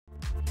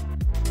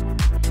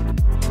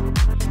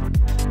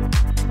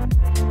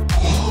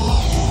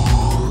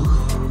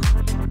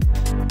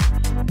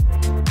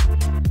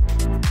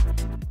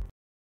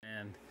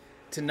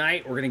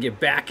Tonight we're gonna get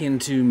back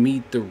into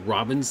Meet the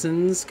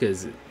Robinsons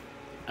because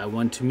I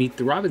want to meet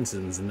the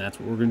Robinsons, and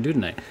that's what we're gonna do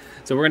tonight.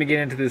 So we're gonna get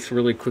into this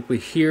really quickly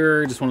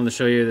here. Just wanted to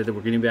show you that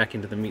we're getting back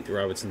into the Meet the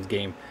Robinsons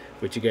game,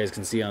 which you guys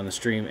can see on the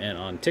stream and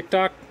on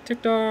TikTok.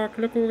 TikTok,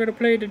 look what we're gonna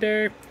play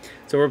today.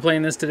 So we're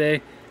playing this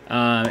today,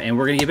 and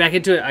we're gonna get back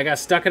into it. I got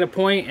stuck at a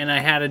point, and I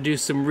had to do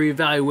some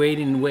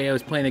reevaluating the way I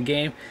was playing the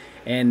game,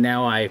 and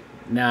now I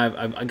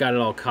got it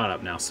all caught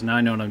up now. So now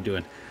I know what I'm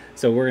doing.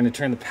 So we're going to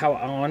turn the power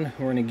on.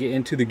 We're going to get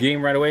into the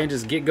game right away and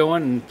just get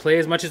going and play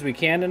as much as we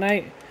can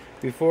tonight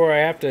before I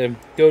have to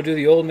go do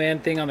the old man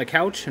thing on the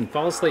couch and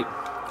fall asleep.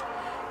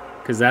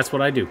 Because that's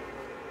what I do.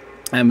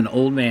 I'm an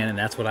old man and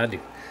that's what I do.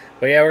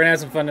 But yeah, we're going to have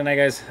some fun tonight,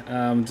 guys.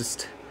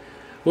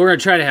 We're going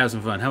to try to have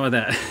some fun. How about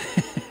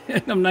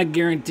that? I'm not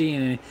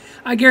guaranteeing any.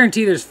 I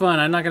guarantee there's fun.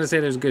 I'm not going to say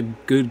there's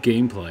good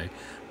gameplay.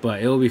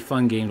 But it'll be a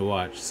fun game to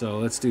watch. So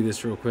let's do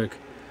this real quick.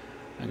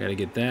 I gotta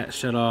get that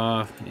shut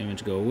off,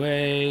 image go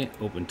away,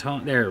 open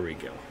taunt, there we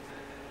go.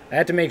 I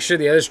had to make sure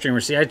the other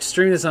streamers, see I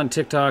stream this on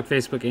TikTok,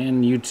 Facebook,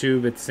 and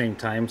YouTube at the same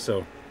time,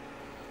 so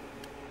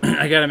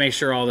I gotta make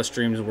sure all the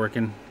streams are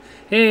working.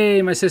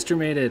 Hey, my sister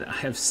made it.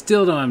 I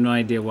still don't have no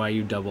idea why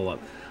you double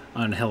up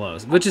on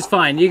hellos, which is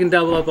fine. You can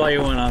double up all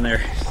you want on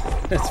there.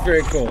 That's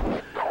very cool.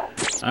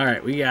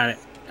 Alright, we got it.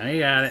 I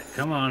got it.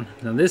 Come on.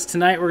 Now this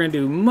tonight we're going to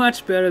do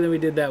much better than we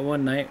did that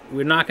one night.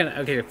 We're not going to...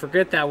 Okay,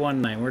 forget that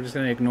one night. We're just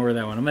going to ignore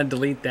that one. I'm going to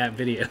delete that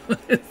video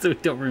so we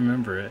don't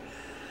remember it.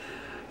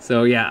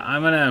 So yeah,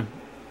 I'm going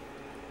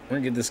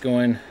to get this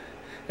going.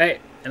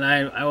 Hey, and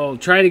I will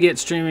try to get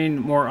streaming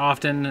more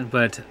often,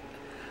 but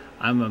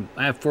I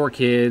have 4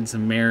 kids.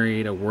 I'm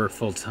married. I work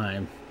full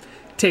time.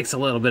 It takes a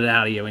little bit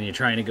out of you when you're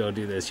trying to go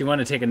do this. You want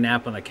to take a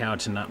nap on the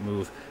couch and not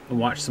move and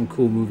watch some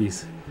cool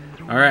movies.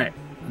 All right.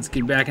 Let's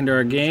get back into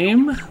our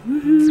game.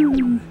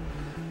 Woohoo.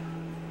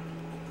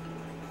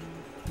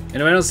 And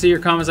if I don't see your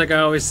comments like I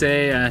always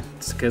say,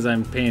 it's because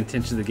I'm paying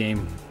attention to the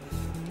game.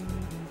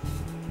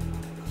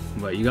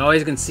 But you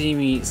always can see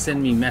me,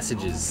 send me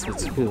messages.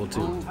 That's cool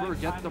too.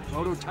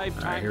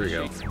 Alright, here we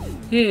go.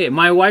 Hey,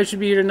 my wife should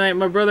be here tonight.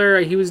 My brother,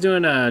 he was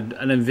doing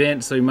an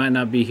event, so he might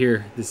not be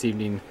here this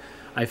evening.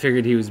 I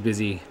figured he was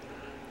busy.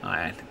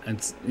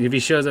 If he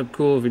shows up,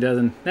 cool. If he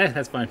doesn't,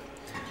 that's fine.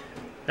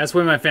 That's the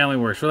way my family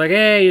works. We're like,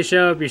 hey, you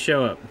show up, you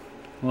show up.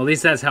 Well, at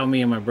least that's how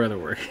me and my brother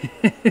work.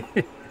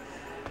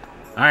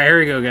 Alright, here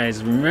we go,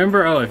 guys.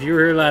 Remember, oh, if you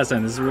were here last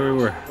time, this is where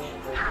we were.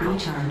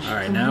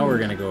 Alright, now we're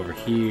going to go over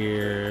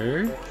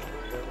here.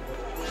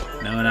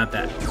 No, not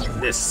that.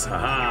 This.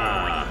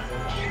 Haha.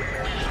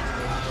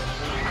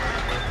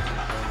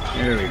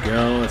 There we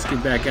go. Let's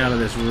get back out of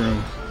this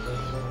room.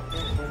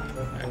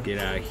 Right, get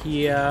out of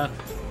here.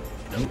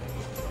 Nope.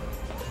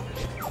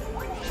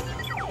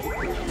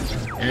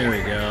 There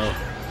we go.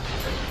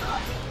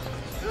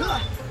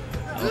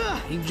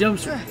 Oh, he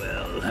jumps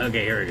well.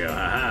 Okay, here we go.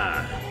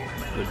 Haha.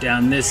 Go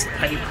down this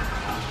pipe.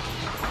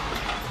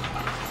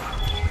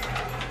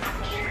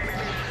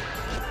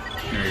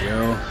 There we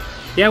go.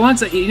 Yeah,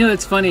 once you know,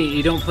 it's funny.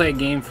 You don't play a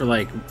game for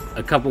like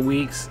a couple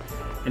weeks,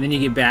 and then you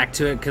get back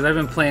to it. Because I've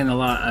been playing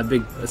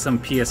some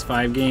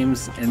PS5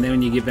 games, and then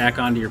when you get back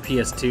onto your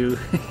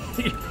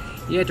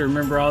PS2, you have to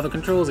remember all the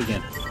controls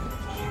again.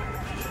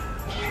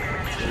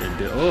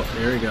 Oh,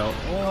 there we go.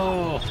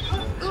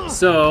 Oh,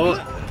 so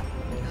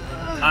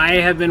I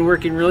have been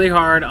working really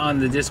hard on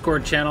the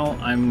Discord channel.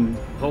 I'm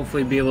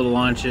hopefully be able to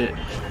launch it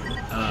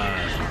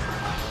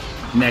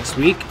next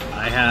week.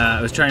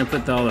 I was trying to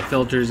put all the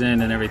filters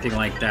in and everything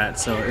like that.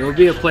 So it will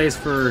be a place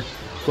for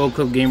Gold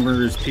Club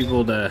Gamers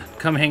people to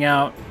come hang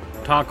out,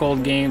 talk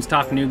old games,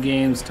 talk new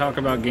games, talk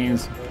about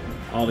games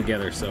all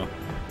together. So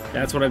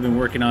that's what I've been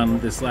working on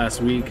this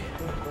last week.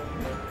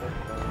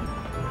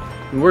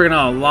 Been working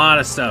on a lot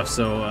of stuff,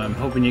 so I'm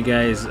hoping you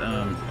guys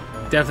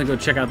definitely go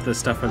check out the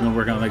stuff I've been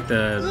working on, like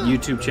the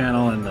YouTube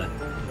channel and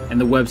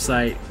the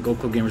website,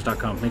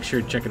 goldclubgamers.com. Make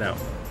sure to check it out.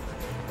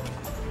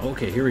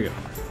 Okay, here we go.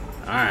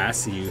 Alright, I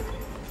see you.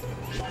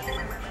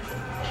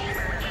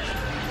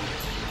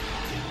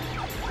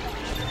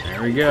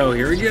 There we go,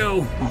 here we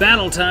go.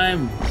 Battle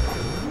time.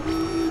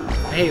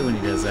 I hate when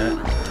he does that.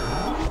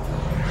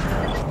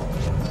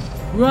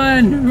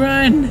 Run,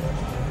 run!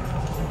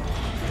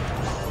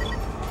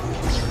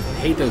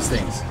 I hate those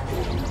things.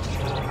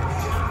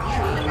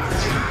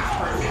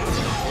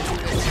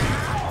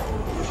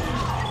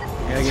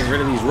 Gotta get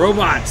rid of these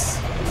robots.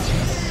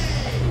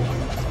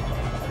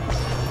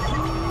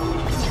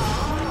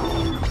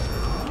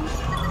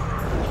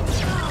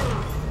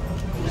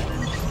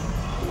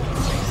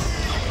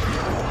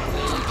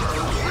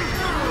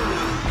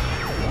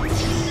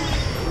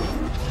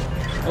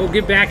 Oh,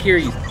 get back here,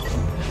 you.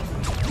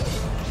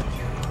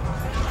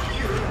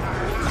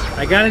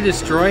 I gotta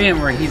destroy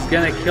him or he's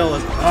gonna kill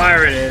us. Oh,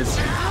 there it is.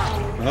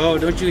 Oh,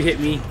 don't you hit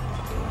me.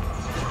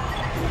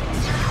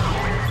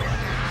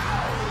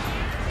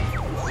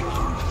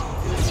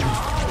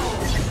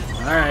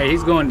 Alright,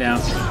 he's going down.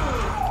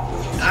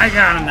 I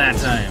got him that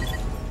time.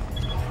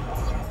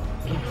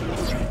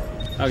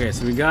 Okay,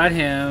 so we got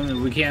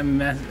him. We can't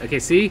mess. Okay,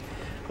 see?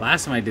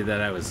 Last time I did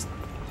that, I was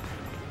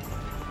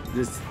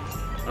This.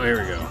 Oh,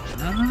 here we go.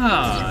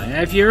 Ah,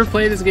 and if you ever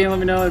played this game, let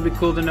me know. It'd be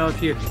cool to know if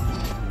you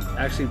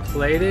actually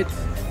played it.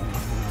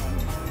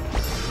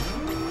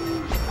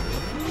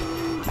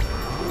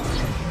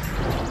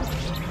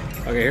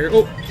 Okay,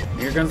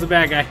 here comes the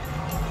bad guy.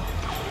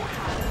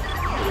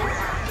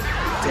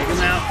 Take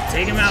him out.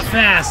 Take him out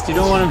fast. You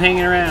don't want him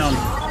hanging around.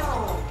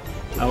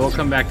 I will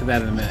come back to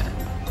that in a minute.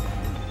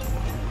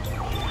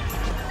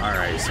 All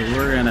right, so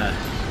we're gonna.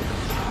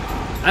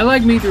 I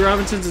like Meet the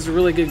Robinsons. It's a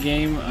really good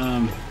game.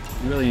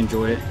 Really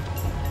enjoy it.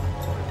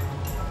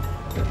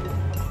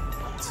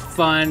 It's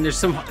fun. There's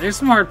some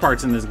hard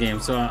parts in this game,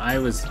 so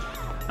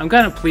I'm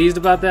kind of pleased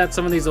about that.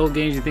 Some of these old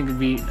games you think would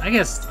be, I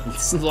guess,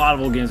 a lot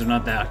of old games are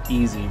not that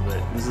easy,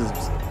 but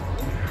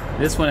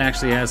this one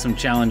actually has some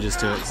challenges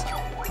to it.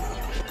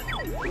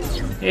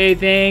 Hey,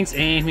 thanks,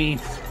 Amy.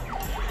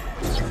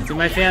 So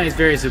my family's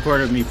very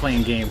supportive of me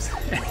playing games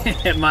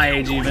at my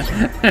age, even.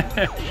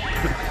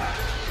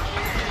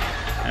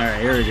 All right,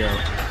 here we go.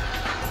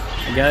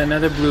 I got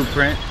another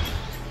blueprint,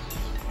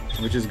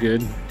 which is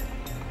good.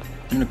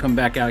 I'm gonna come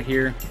back out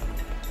here.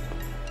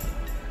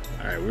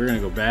 All right, we're gonna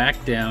go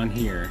back down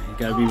here. You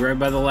gotta be right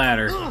by the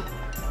ladder.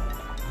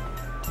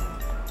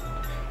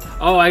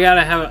 Oh, I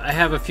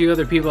have a few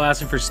other people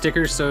asking for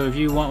stickers, so if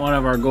you want one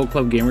of our Gold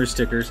Club Gamers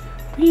stickers,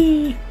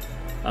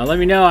 let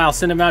me know. I'll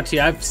send them out to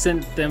you. I've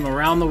sent them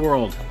around the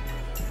world.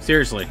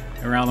 Seriously,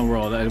 around the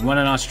world. One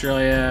in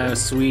Australia,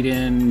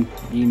 Sweden,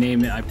 you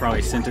name it. I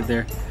probably sent it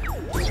there.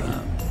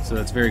 So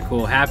that's very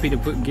cool. Happy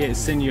to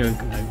send you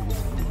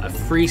a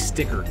free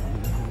sticker.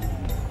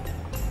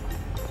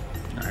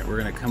 All right, we're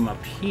gonna come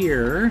up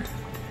here.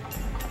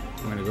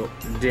 We're gonna go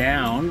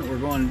down. We're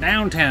going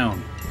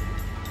downtown.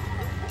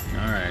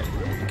 All right.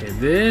 Okay,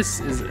 this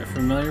is a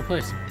familiar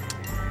place.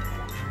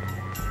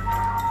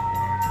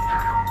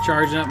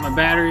 Charging up my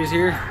batteries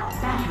here.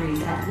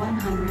 Batteries at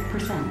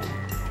 100%.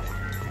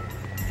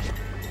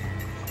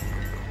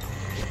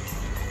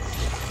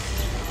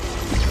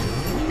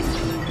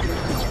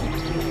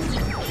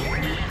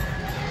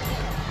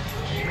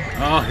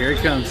 Oh, here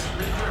he comes.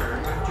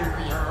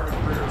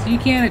 So you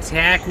can't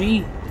attack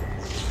me.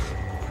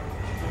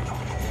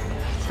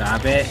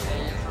 Stop it.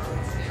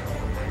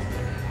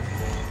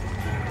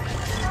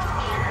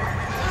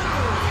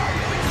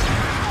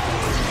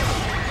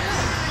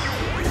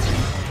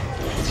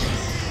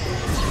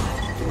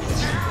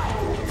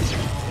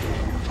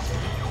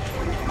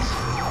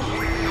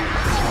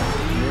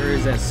 Where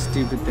is that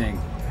stupid thing?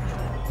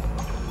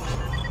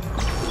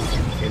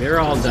 Okay, they're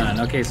all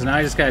done. Okay, so now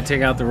I just gotta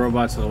take out the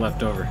robots that are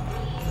left over.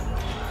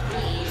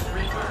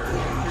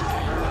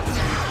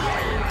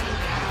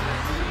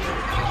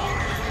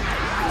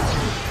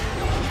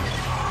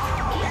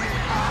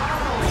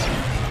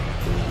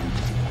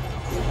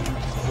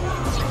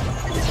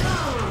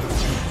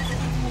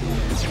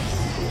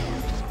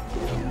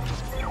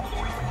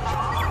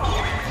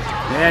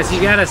 Yes,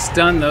 you gotta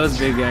stun those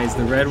big guys,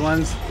 the red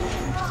ones.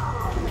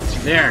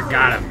 There,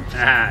 got him.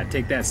 Ah,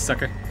 take that,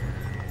 sucker.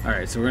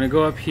 Alright, so we're gonna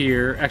go up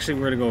here. Actually,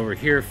 we're gonna go over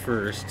here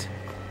first,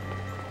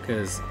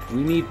 because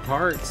we need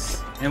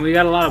parts. And we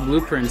got a lot of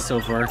blueprints so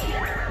far.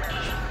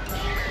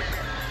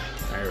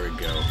 There we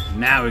go.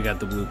 Now we got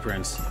the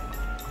blueprints.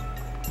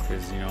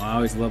 Because, you know, I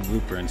always love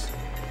blueprints.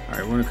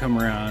 Alright, we're gonna come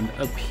around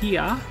up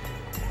here.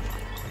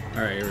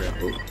 Alright, here we go.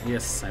 Oh,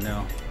 yes, I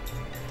know.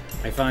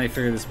 I finally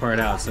figured this part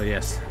out, so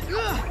yes. There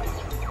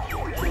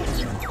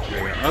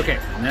we go. Okay,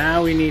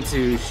 now we need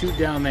to shoot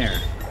down there.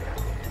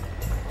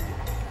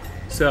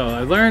 So,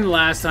 I learned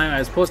last time I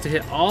was supposed to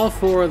hit all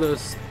 4 of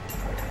those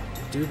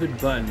stupid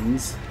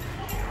buttons.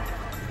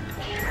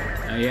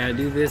 Now you gotta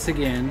do this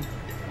again.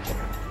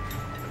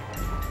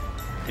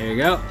 There you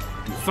go.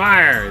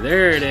 Fire!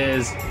 There it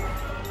is.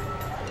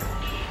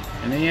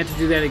 And then you have to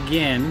do that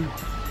again.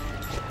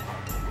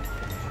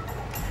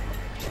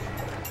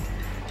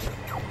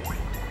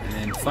 And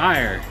then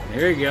fire.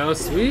 There you go.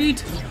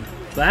 Sweet!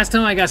 Last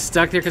time I got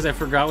stuck there because I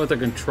forgot what the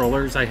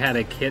controllers. I had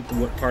a kit,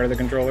 what part of the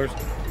controllers.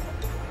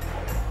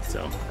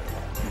 So,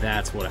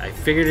 that's what I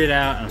figured it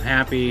out. I'm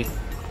happy.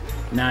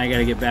 Now I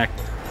gotta get back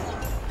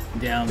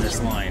down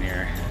this line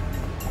here.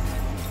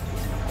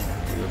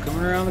 We're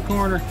coming around the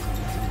corner.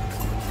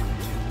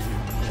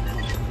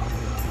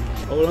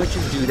 Oh, don't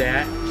you do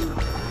that.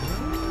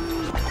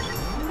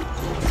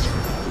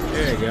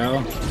 There you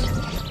go.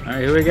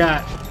 Alright, who we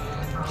got?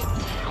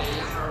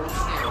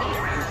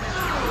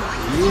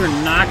 You were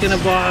knocking a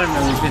bottom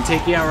and he's gonna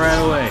take you out right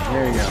away.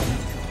 There you go.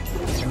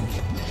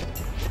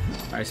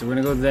 Alright, so we're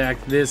gonna go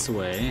back this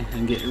way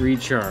and get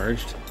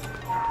recharged.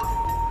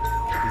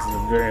 This is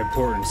a very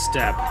important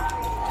step.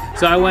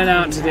 So I went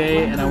out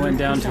today and I went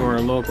down to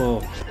our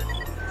local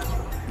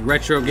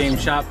retro game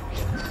shop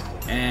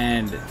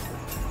and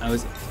I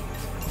was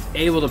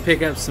able to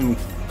pick up some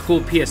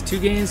cool PS2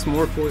 games.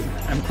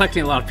 I'm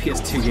collecting a lot of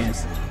PS2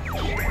 games.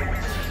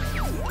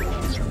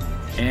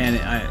 And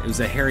it was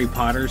a Harry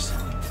Potter.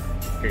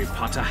 I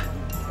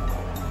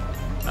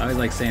always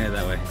like saying it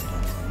that way.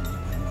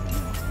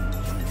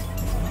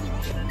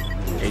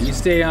 Okay, you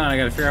stay on. I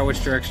gotta figure out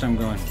which direction I'm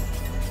going.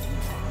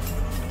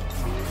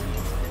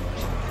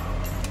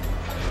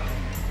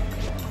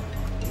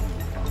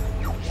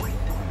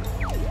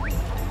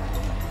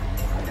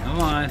 Come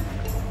on.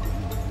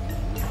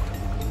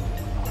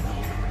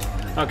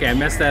 Okay, I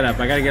messed that up.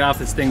 I gotta get off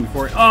this thing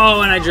before... Oh,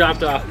 and I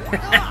dropped off.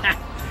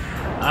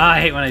 I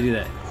hate when I do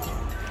that.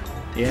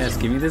 Yes,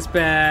 give me this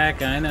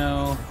back. I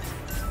know.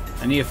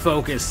 I need to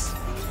focus.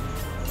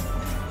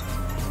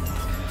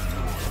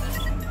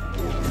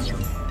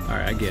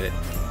 Alright, I get it.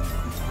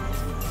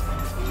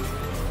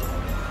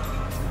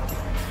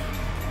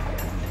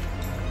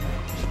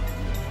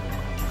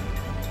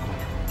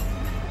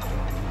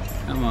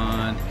 Come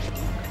on.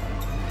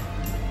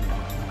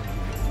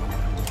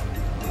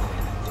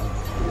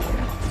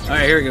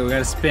 Alright, here we go. We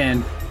gotta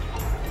spin.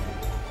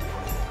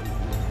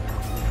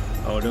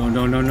 Oh, no,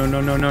 no, no, no,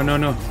 no, no, no, no,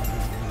 no.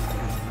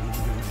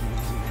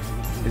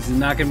 This is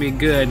not gonna be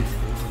good.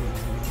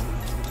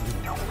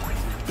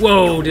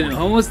 Whoa,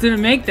 almost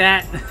didn't make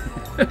that.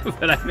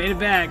 But I made it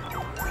back.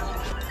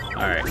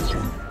 Alright.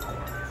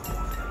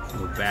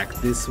 Go back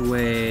this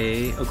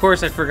way. Of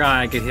course, I forgot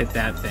I could hit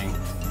that thing.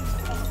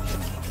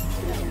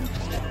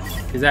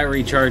 Because that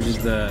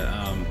recharges the...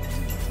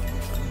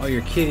 Oh,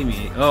 you're kidding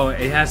me. Oh,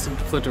 it has to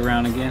flip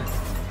around again.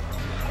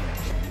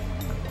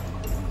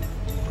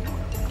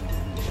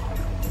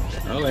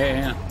 Oh,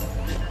 yeah.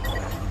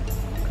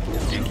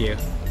 Thank you.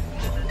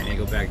 And you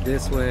go back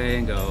this way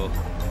and go.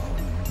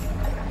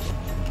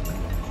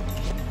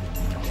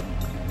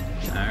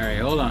 Alright,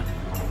 hold on.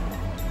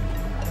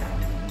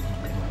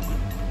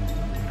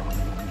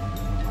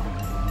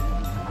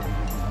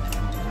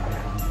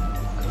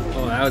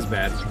 Oh, that was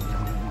bad.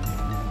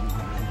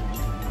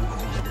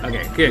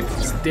 Okay, good.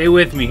 Stay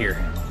with me here.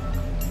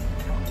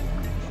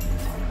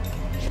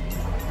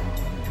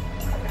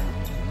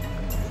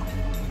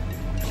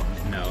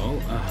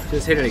 No.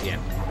 Just hit it again.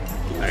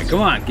 Alright,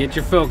 come on. Get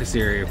your focus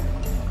here.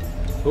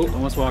 Oh,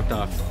 almost walked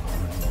off.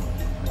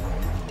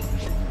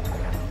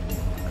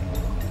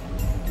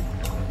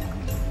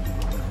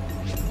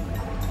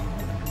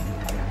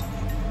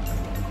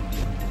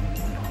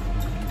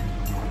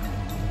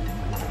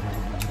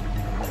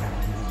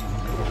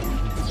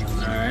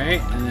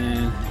 Alright, and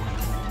then...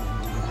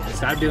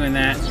 Stop doing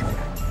that.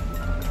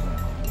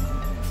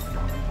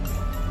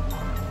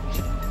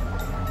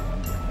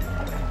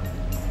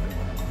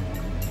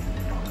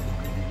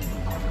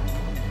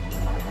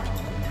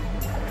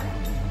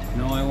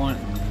 No, I want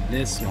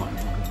this one.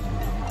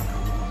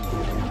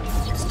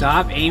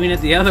 Stop aiming at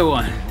the other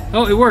one.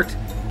 Oh, it worked.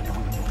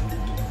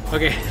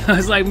 Okay, I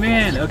was like,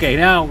 man. Okay,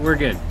 now we're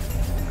good.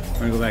 We're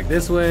gonna go back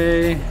this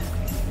way.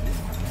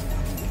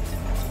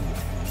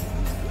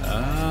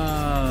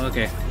 Oh,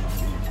 okay.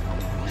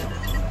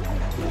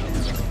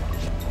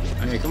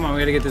 Okay, come on, we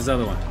gotta get this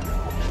other one.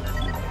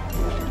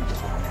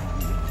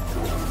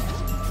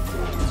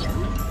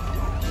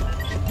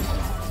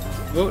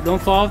 Oh,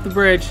 don't fall off the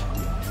bridge.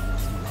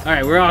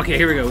 Alright, we're okay,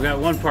 here we go. We got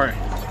one part.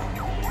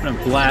 I'm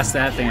gonna blast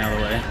that thing out of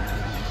the way.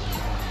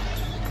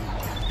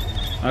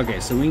 Okay,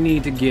 so we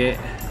need to get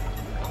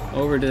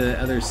over to the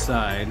other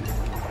side.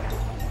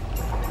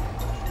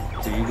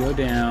 So you go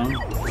down.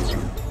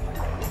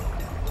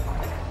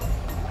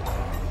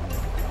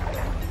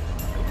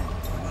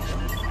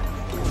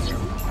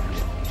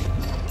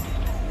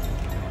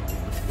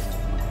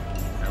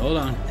 Hold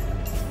on.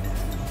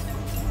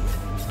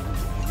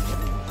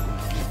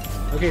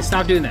 Okay,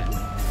 stop doing that.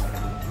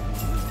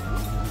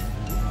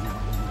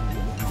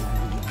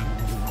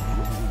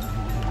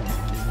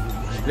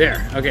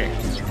 There, okay.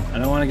 I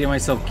don't want to get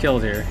myself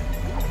killed here.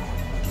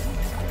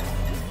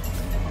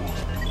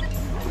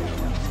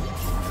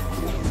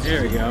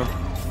 There we go.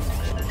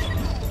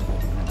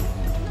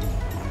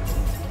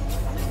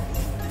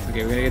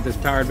 Okay, we gotta get this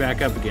powered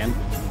back up again.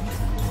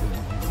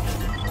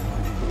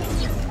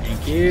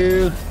 Thank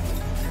you.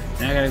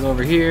 Now I gotta go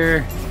over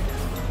here.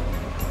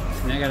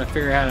 Now I gotta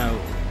figure out how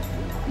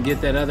to get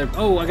that other...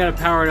 Oh, I gotta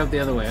power it up the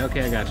other way.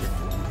 Okay, I got you.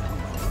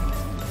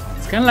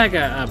 It's kind of like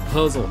a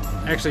puzzle.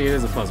 Actually, it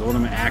is a puzzle. What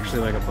am I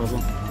actually like a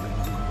puzzle?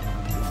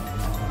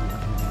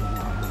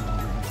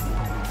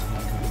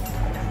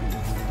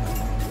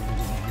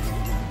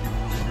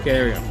 Okay,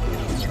 there we go.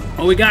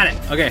 Oh, we got it.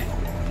 Okay.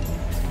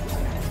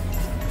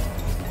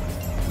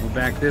 Go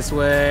back this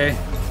way.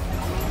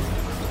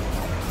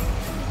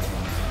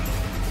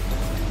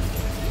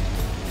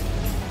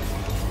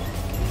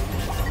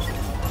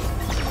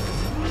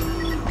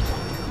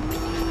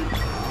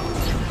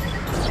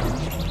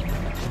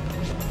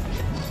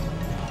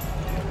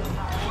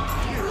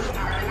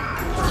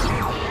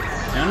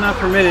 I'm not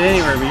permitted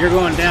anywhere, but you're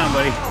going down,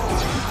 buddy.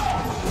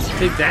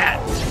 Take that.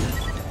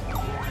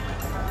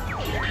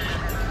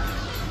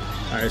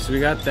 Alright, so we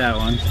got that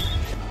one.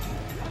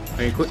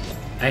 Okay, quick.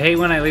 I hate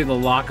when I leave the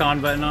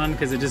lock-on button on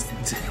because it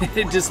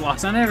just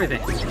locks on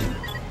everything.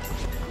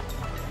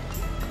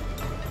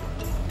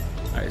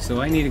 Alright,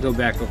 so I need to go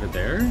back over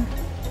there.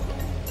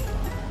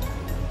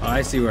 Oh,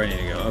 I see where I need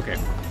to go. Okay.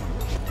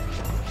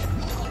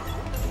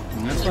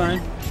 That's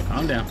fine.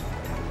 Calm down.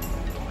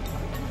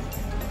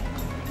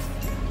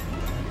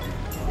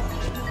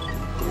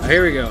 Oh,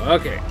 here we go.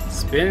 Okay.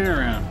 Spinning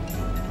around.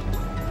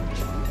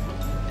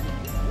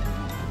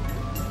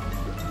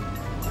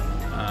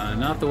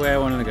 Not the way I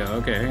wanted to go.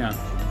 Okay, hang on.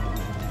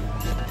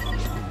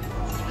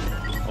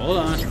 Hold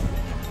on.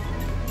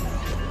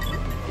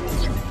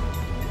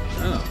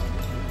 Oh.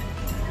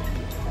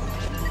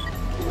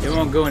 It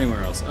won't go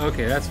anywhere else.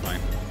 Okay, that's fine.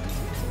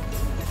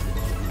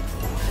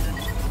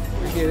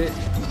 We get it.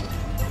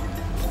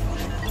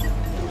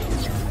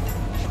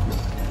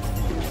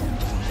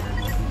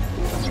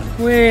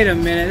 Wait a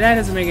minute, that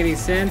doesn't make any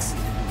sense.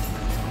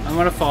 I'm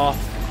gonna fall.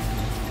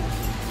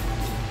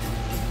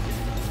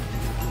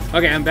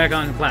 Okay, I'm back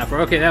on the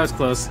platform. Okay, that was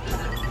close.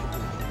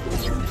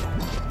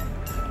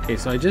 Okay,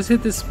 so I just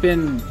hit the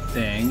spin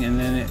thing, and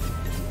then it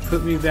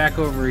put me back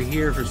over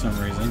here for some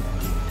reason.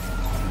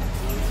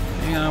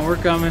 Hang on, we're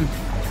coming.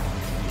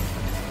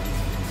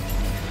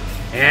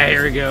 Yeah,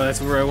 here we go.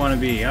 That's where I want to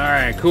be. All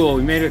right, cool.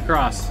 We made it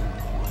across.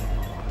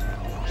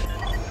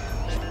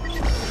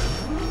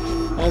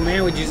 Oh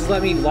man, would you just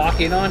let me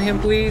lock in on him,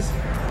 please?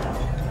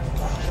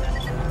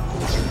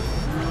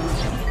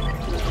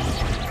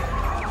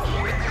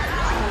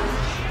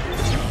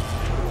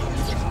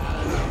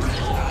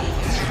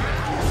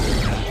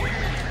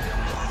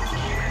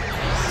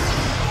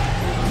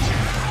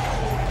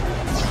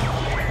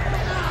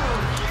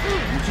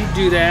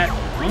 Do that.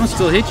 I'm gonna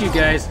still hit you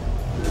guys.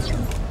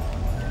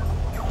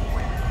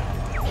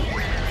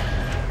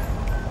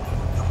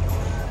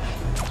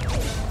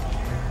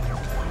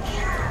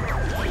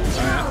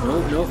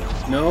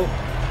 Alright, no.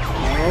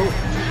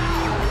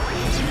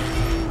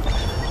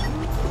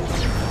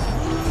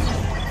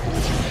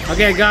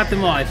 Okay, I got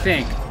them all, I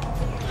think.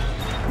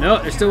 No,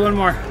 there's still one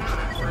more. I'm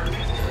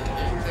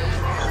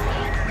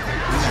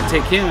gonna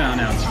take him out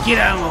now. Get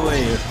out of my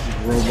way,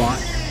 robot.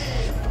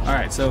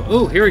 Alright, so,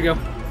 oh, here we go.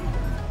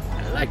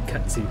 Like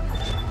cutscene.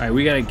 Alright,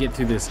 we gotta get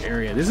to this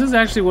area. This is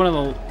actually one of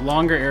the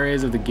longer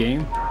areas of the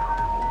game.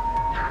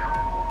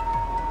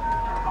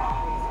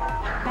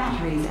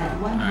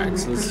 Alright,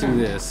 so let's do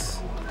this.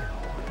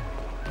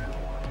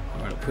 I'm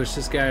gonna push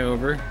this guy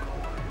over.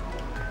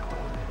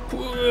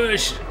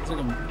 Push! It's like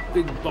a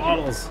big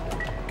bottles.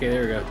 Okay,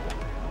 there we go.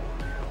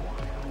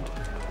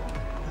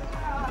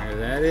 There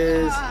that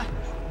is.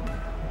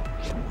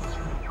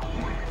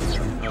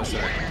 Oh,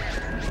 sorry.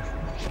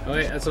 Oh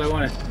wait, that's what I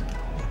wanted.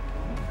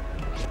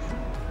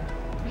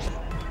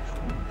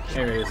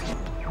 There it is.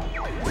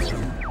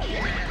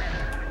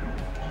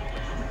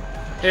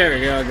 There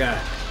we go, I got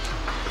it.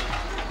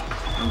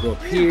 I'm gonna go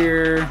up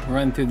here,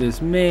 run through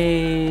this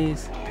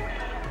maze.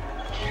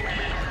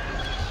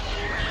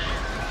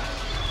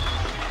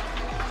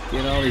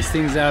 Get all these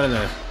things out of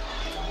the...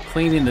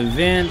 cleaning the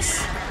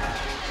vents.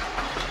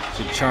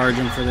 Should charge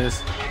them for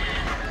this.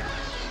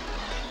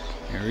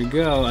 There we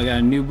go, I got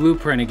a new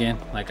blueprint again,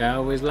 like I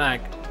always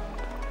like.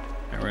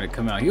 Alright, we're gonna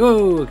come out here.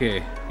 Whoa,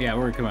 okay. Yeah,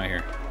 we're gonna come out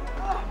here.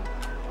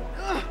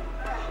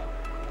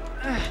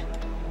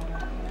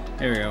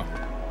 There we go.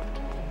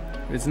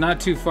 If it's not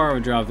too far of a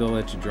drop, they'll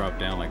let you drop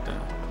down like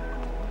that.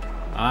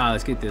 Ah,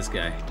 let's get this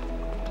guy.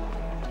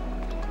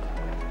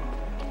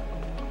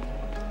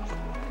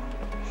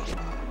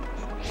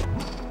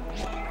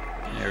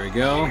 There we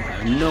go. I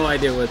have no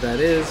idea what that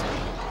is.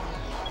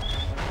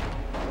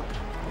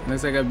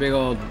 Looks like a big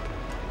old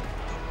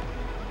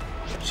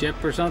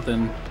chip or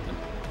something.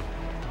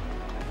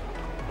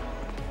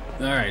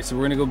 Alright, so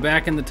we're gonna go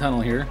back in the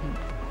tunnel here.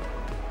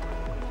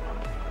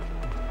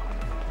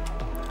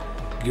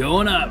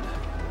 Going up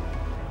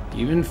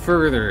even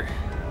further.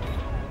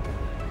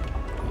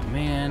 Oh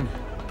man.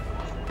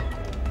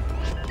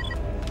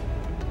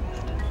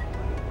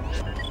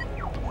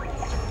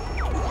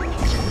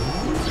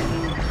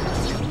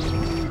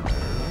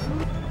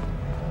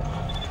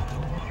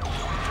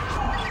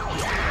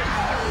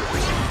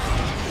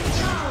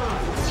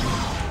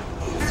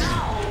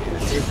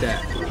 Take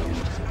that.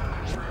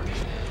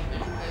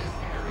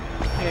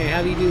 Hey,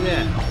 how do you do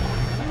that?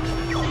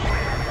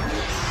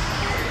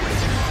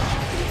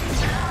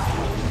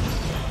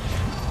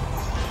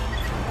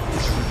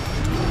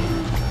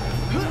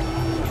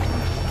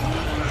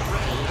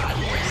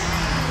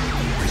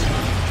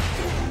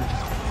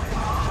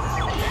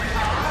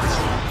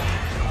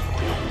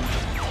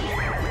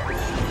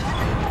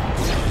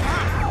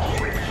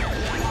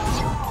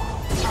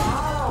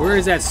 Where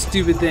is that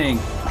stupid thing?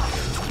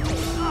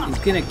 He's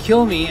gonna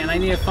kill me, and I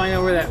need to find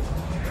out where that...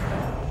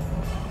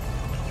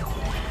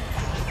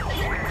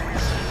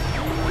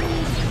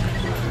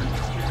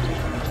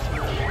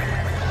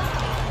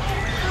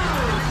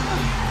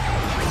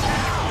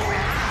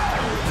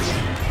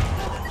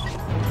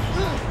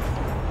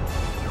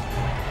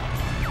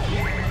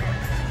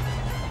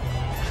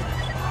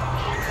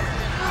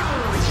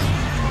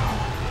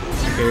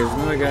 Okay, there's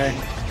another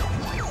guy.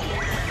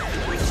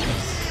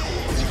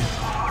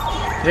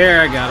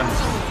 There, I got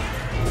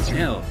him.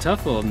 Yeah,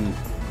 tough old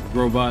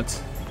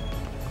robots.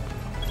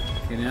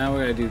 Okay, now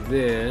we gotta do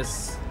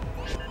this.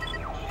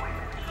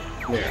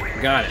 There,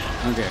 got it.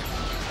 Okay.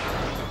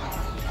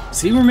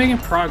 See, we're making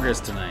progress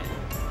tonight,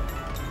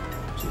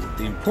 which is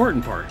the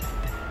important part.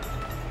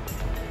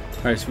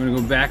 Alright, so we're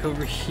gonna go back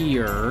over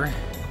here.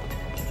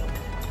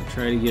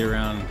 Try to get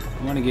around.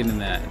 I want to get in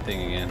that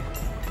thing again.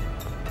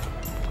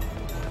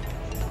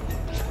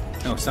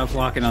 Oh, stop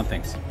locking on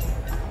things.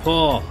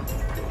 Pull.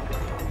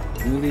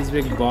 Move these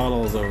big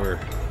bottles over.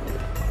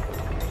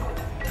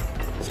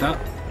 Stop.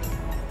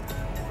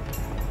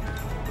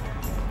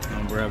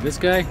 I'll grab this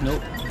guy.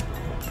 Nope.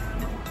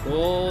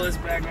 Pull this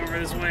back over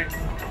this way.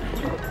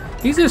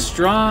 He's a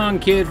strong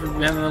kid for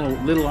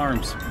having little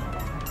arms.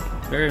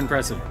 Very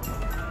impressive.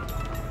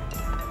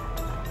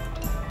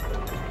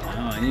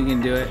 Oh, you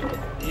can do it.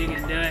 You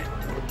can do it.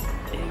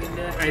 You can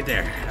do it right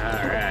there.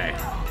 All right.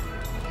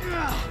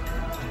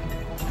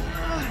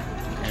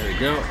 There we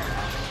go.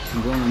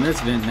 I'm going in this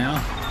vent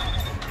now.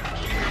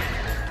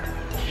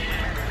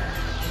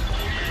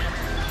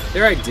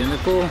 They're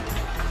identical.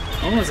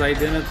 Almost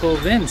identical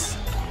vents.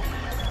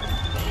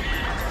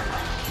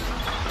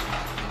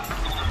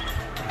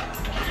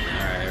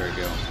 Alright, there we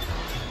go.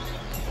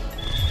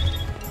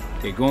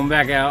 Okay, going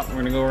back out.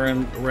 We're gonna go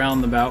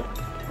around about.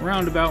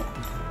 Roundabout.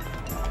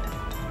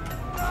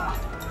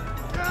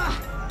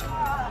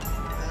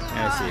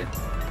 Yeah, I see it.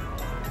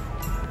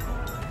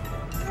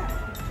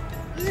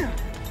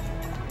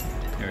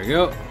 There we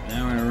go.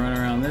 Now we're gonna run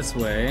around this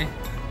way.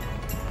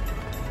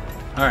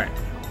 Alright,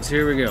 so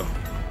here we go.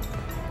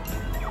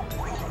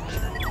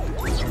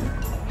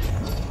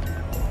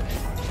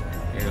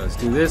 Okay, let's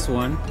do this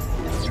one.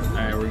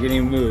 Alright, we're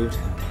getting moved.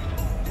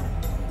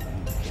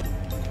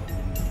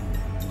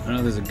 I don't know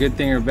if there's a good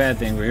thing or a bad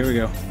thing, but here we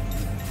go.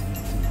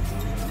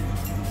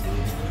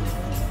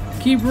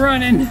 Keep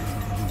running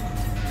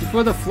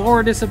before the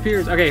floor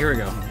disappears. Okay, here we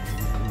go.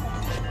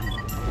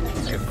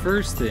 The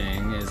first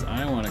thing is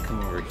I want to come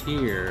over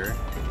here.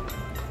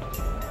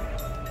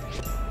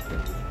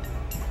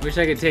 Wish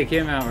I could take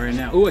him out right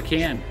now. Ooh, I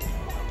can.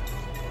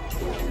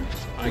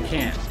 I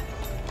can't.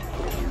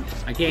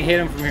 I can't hit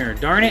him from here.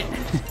 Darn it!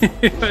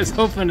 I was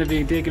hoping to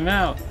take him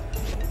out.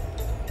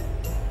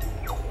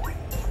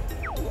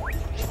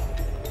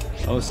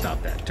 Oh,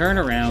 stop that. Turn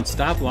around.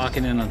 Stop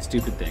locking in on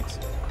stupid things.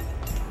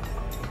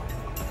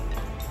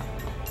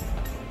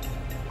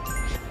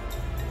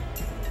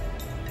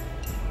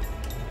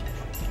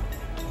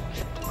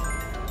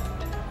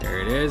 There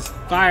it is.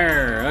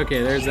 Fire!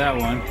 Okay, there's that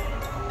one.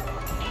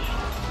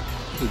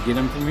 Get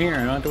him from here. I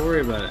don't have to worry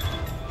about it.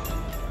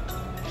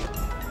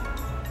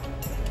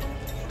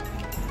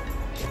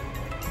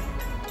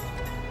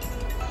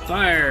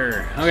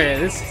 Fire!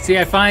 Okay, see,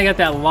 I finally got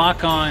that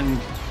lock-on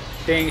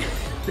thing,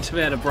 which I've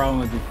had a problem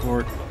with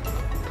before.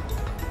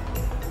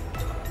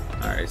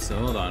 Alright, so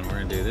hold on. We're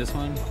gonna do this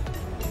one.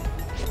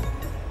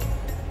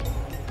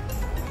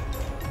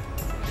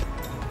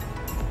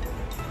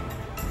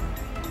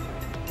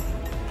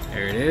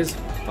 There it is.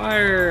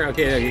 Fire!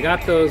 Okay, you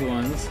got those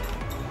ones.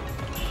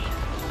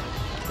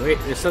 Wait,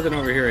 there's something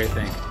over here, I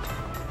think.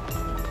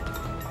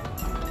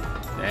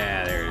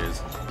 Yeah, there it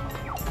is.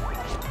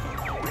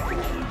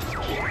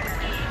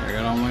 I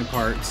got all my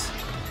parts.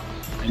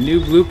 A new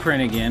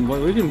blueprint again.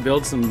 Boy, we can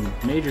build some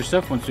major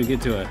stuff once we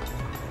get to a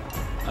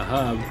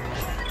hub.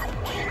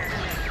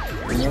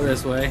 We go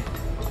this way.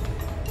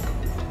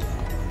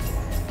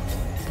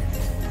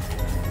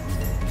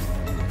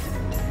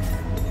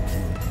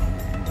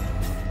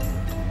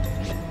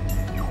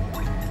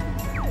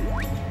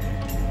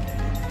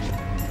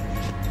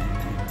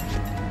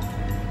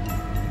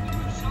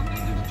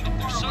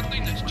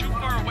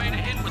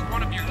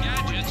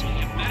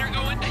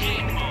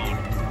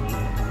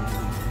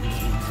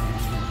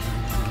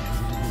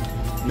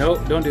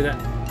 Nope, don't do that.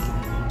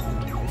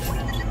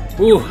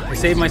 Ooh, I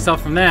saved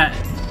myself from that.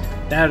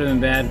 That would have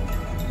been bad.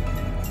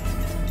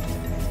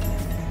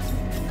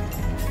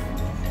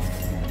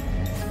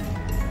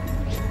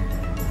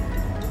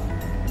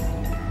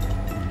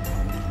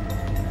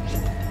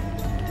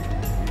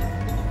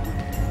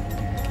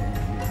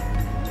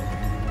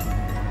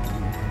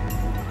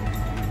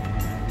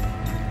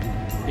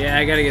 Yeah,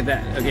 I gotta get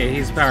that. Okay,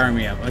 he's powering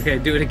me up. Okay,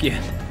 do it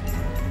again.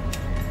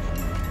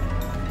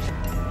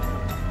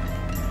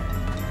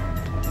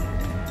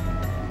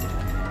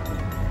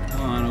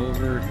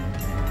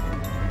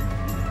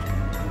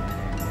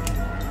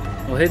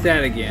 We'll hit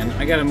that again.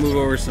 I gotta move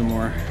over some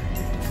more.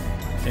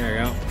 There we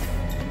go.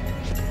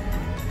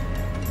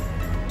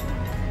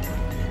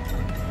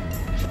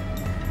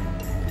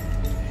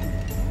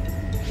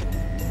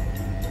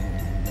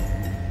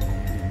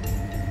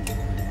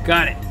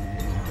 Got it.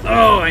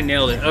 Oh, I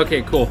nailed it.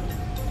 Okay, cool.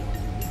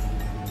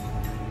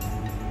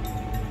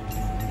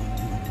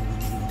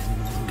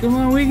 Come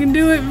on, we can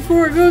do it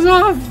before it goes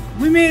off.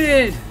 We made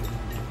it.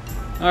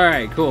 All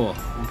right, cool.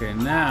 Okay,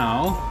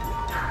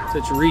 now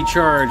let's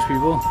recharge,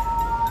 people.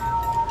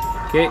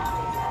 Okay.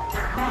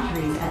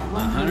 Batteries at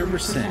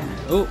 100%.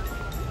 Oh.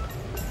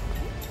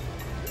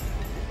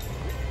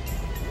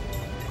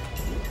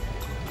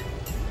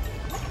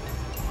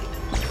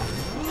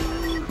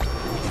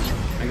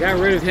 I got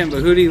rid of him,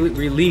 but who did he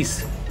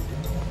release?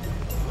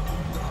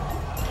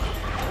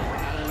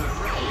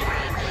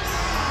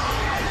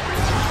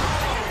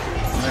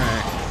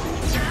 Alright.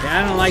 Yeah,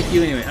 I don't like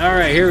you anyway.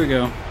 Alright, here we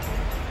go.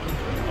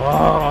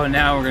 Oh,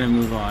 now we're gonna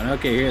move on.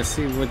 Okay, let's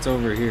see what's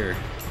over here.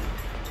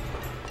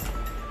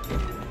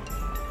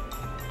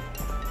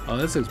 Oh,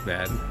 this looks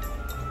bad.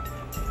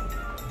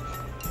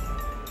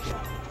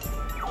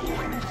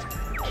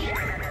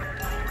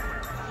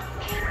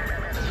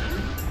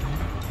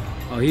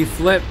 he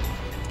flipped.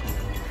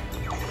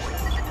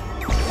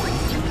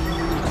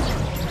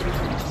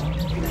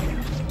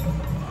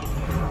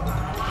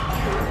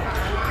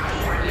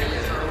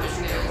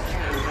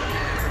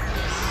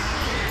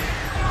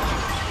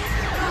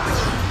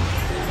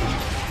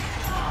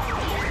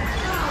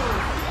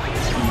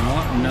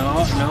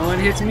 No one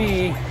hits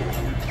me.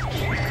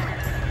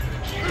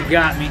 He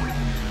got me.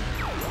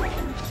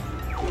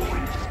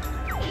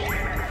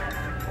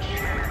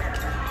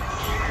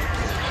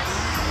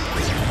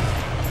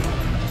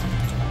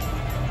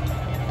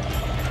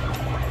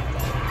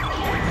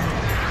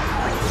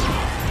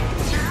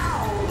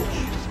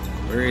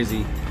 Where is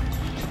he?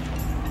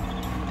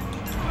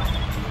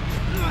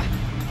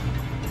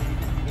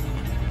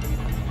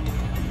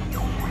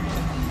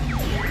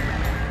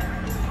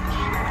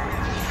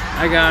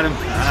 I got him.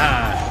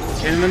 Ah,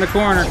 hit him in the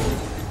corner.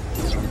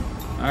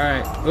 All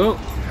right. Oh.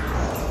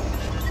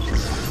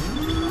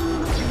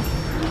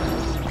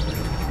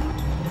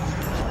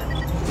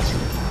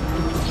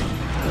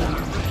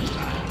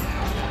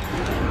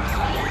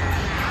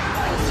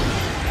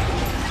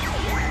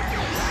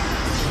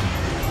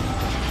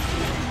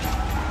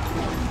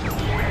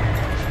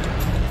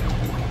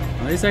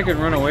 At least I can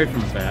run away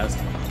from fast.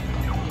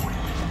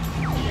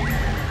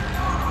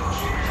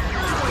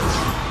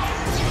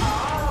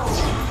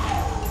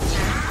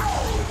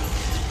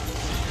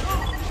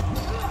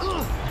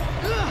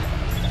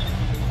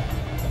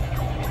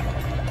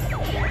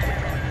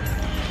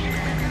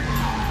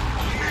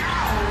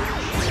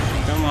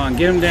 Come on,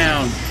 get him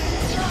down.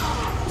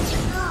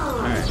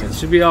 Alright, that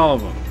should be all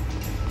of them.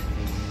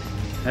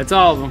 That's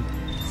all of them.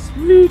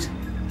 Sweet.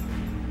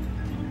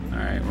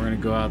 Alright, we're gonna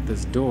go out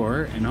this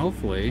door and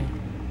hopefully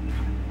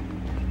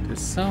to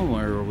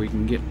somewhere where we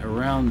can get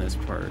around this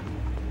part.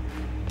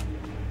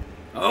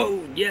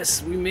 Oh,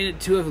 yes, we made it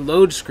to a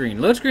load screen.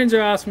 Load screens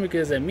are awesome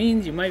because that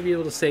means you might be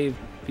able to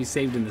be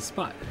saved in the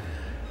spot.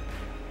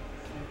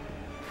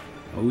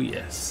 Oh,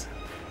 yes.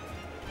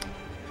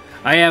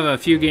 I have a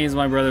few games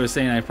my brother was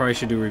saying I probably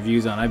should do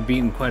reviews on. I've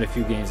beaten quite a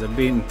few games. I've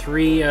beaten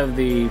 3 of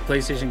the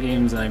PlayStation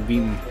games, and I've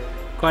beaten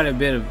quite a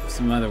bit of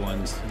some other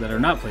ones that are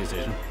not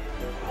PlayStation.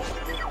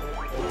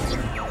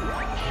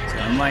 So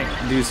I might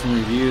do some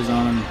reviews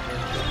on them.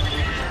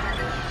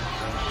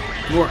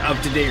 More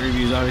up-to-date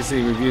reviews.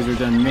 Obviously, reviews were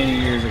done many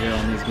years ago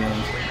on these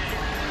games.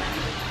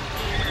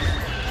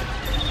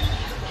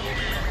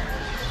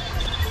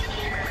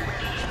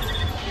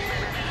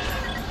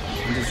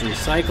 I'm just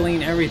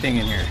recycling everything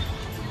in here.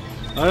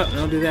 Oh,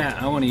 don't do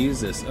that. I want to use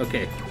this.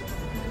 Okay.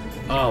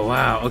 Oh,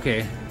 wow.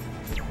 Okay.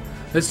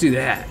 Let's do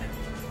that.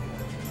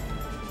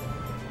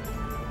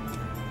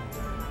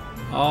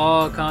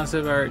 All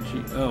concept art.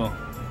 Oh.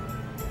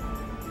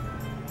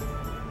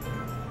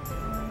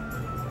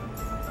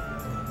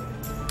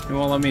 It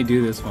won't let me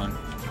do this one.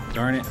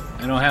 Darn it.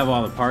 I don't have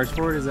all the parts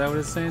for it. Is that what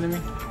it's saying to me?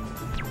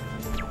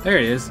 There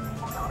it is.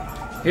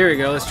 Here we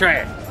go. Let's try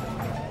it.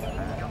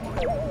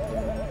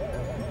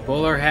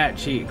 Bowler hat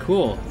cheat.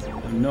 Cool. I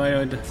have no idea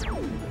what to...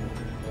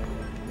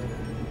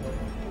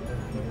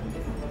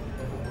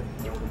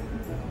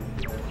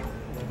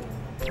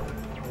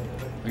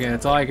 Okay,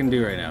 that's all I can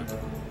do right now.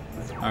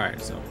 Alright,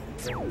 so.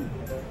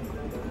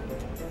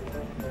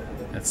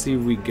 Let's see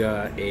if we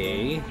got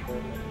a...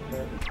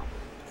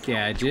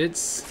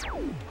 Gadgets.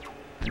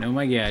 I know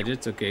my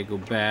gadgets. Okay, go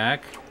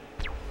back.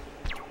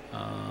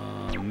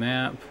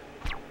 Map.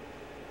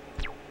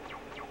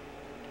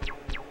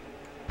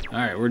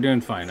 Alright, we're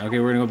doing fine. Okay,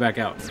 we're gonna go back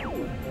out.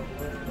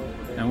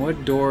 Now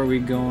what door are we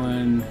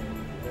going?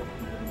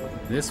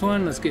 This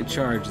one? Let's get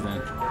charged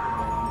then.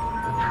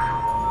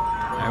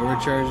 Alright, we're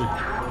charging.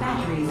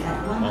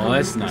 Oh,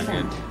 that's not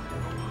good.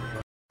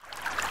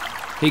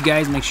 Hey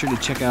guys, make sure to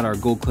check out our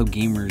Gold Club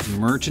Gamers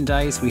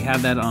merchandise. We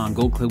have that on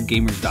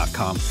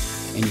goldclubgamers.com,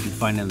 and you can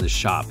find it in the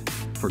shop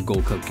for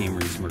Gold Club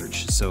Gamers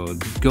merch. So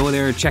go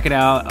there, check it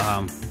out,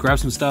 grab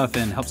some stuff,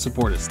 and help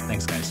support us.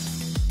 Thanks, guys.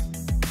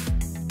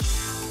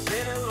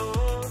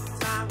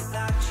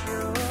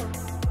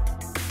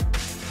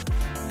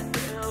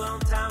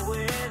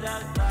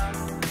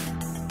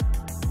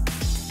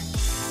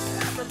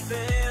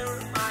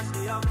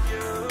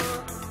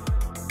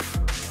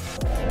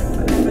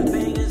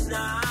 Everything is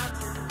not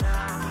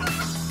enough.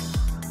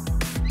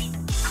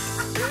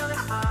 Really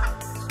hard,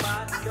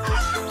 but